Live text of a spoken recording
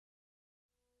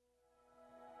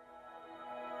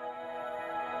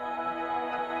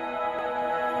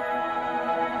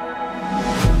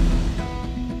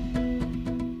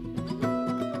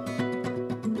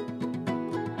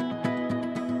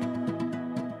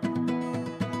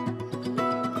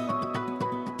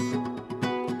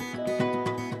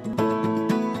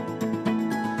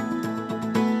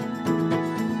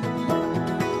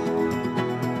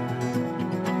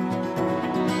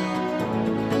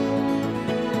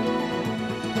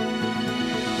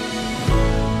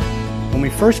When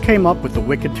we first came up with the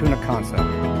Wicked Tuna concept,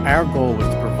 our goal was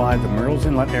to provide the Myrtles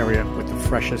Inlet area with the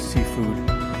freshest seafood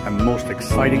and most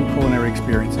exciting culinary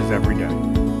experiences every day.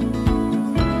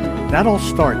 That all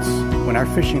starts when our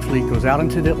fishing fleet goes out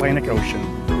into the Atlantic Ocean,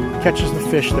 catches the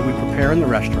fish that we prepare in the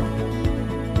restaurant.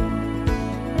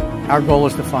 Our goal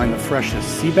is to find the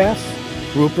freshest sea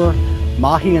bass, grouper,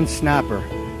 mahi, and snapper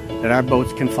that our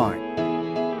boats can find.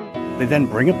 They then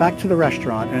bring it back to the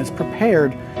restaurant and it's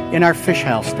prepared in our fish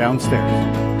house downstairs.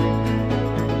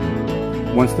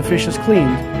 Once the fish is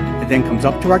cleaned, it then comes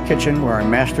up to our kitchen where our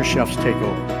master chefs take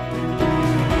over.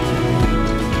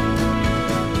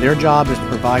 Their job is to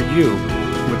provide you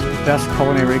with the best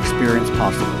culinary experience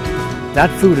possible.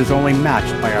 That food is only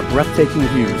matched by our breathtaking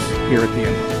views here at the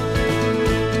inlet.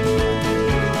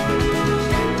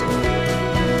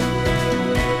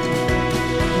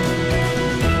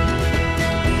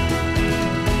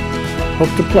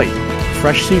 Hook to plate,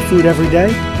 fresh seafood every day,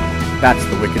 that's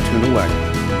the Wicked Tuna way.